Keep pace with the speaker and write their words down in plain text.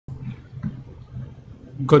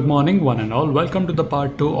Good morning, one and all. Welcome to the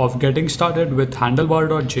part 2 of getting started with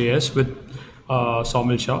HandleBar.js with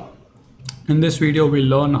Saumil Shah. In this video, we'll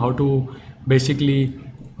learn how to basically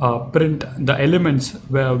print the elements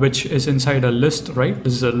which is inside a list, right?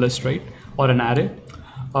 This is a list, right? Or an array.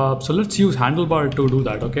 So let's use handlebar to do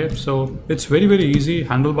that, okay? So it's very easy.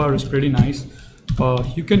 Handlebar is pretty nice.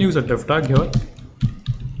 You can use a div tag here.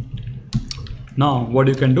 Now what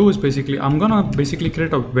you can do is I'm gonna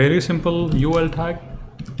create a very simple UL tag.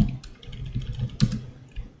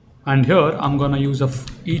 And here I'm gonna use a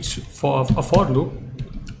for loop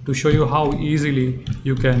to show you how easily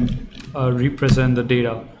you can represent the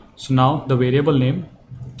data. So now the variable name,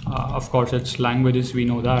 of course it's languages, we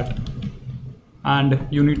know that. And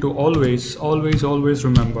you need to always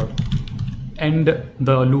remember, end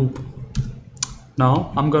the loop.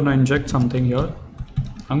 Now I'm gonna inject something here.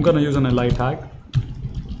 I'm gonna use an li tag.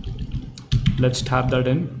 Let's tap that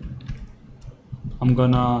in. I'm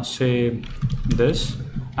gonna say this.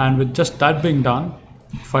 And with just that being done,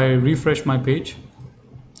 if I refresh my page,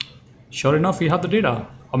 sure enough, we have the data.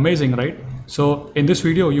 Amazing, right? So in this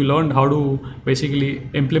video, you learned how to basically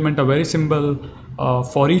implement a very simple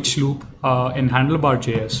for each loop in HandleBar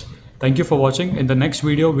JS. Thank you for watching. In the next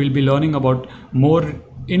video, we'll be learning about more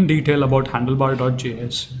in detail about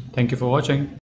handlebar.js. Thank you for watching.